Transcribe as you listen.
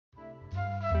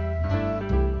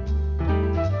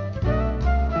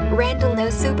Randall Noe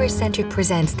Supercenter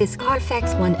presents this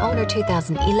CARFAX one-owner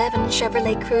 2011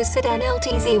 Chevrolet Cruze Sedan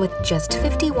LTZ with just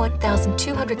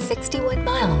 51,261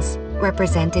 miles.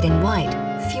 Represented in white,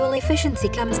 fuel efficiency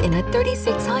comes in at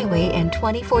 36 highway and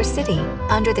 24 city.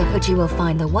 Under the hood you will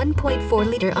find the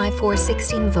 1.4-liter i4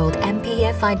 16-volt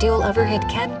MPFI dual overhead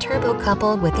cam turbo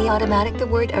coupled with the automatic.The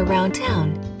Word Around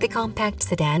Town. The compact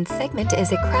sedan segment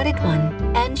is a crowded one,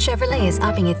 and Chevrolet is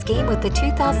upping its game with the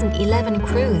 2011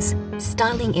 Cruze.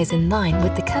 Styling is in line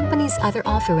with the company's other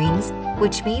offerings,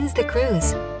 which means the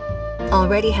Cruze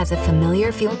already has a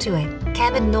familiar feel to it.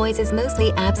 Cabin noise is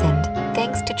mostly absent,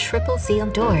 thanks to triple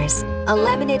sealed doors, a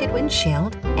laminated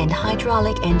windshield, and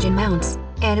hydraulic engine mounts.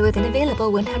 And with an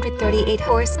available 138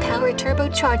 horsepower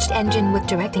turbocharged engine with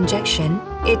direct injection,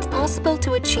 it's possible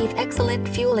to achieve excellent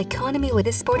fuel economy with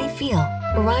a sporty feel.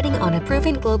 Riding on a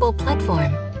proven global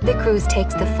platform, the Cruze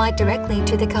takes the fight directly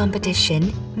to the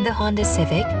competition, the Honda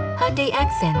Civic, Hyundai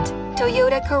Accent,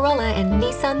 Toyota Corolla and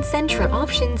Nissan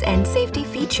Sentra.Options and safety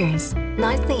features.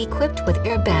 Nicely equipped with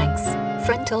airbags,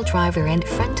 frontal driver and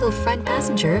frontal front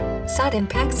passenger, side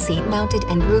impact seat mounted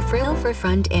and roof rail for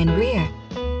front and rear.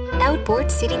 Outboard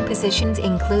seating positions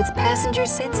includes passenger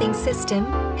sensing system.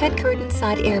 Head curtain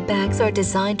side airbags are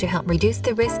designed to help reduce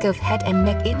the risk of head and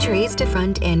neck injuries to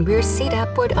front and rear seat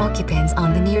outboard occupants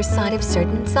on the near side of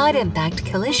certain side impact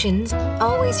collisions.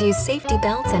 Always use safety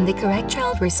belts and the correct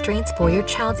child restraints for your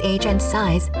child's age and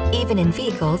size. Even in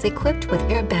vehicles equipped with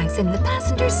airbags in the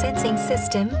passenger sensing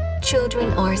system,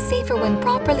 children are safer when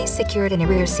properly secured in a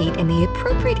rear seat in the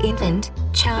appropriate infant,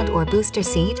 child or booster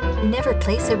seat. Never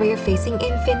place a rear-facing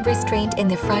infant restraint in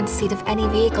the front seat of any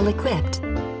vehicle equipped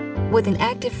with an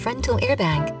active frontal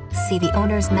airbag. See the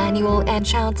owner's manual and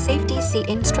child safety seat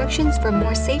instructions for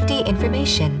more safety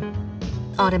information.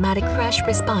 Automatic crash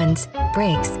response,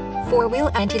 brakes,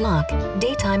 four-wheel anti-lock,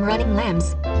 daytime running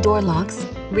lamps, door locks,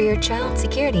 rear child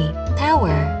security, power,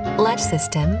 latch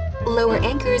system, lower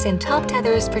anchors and top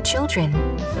tethers for children.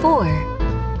 4.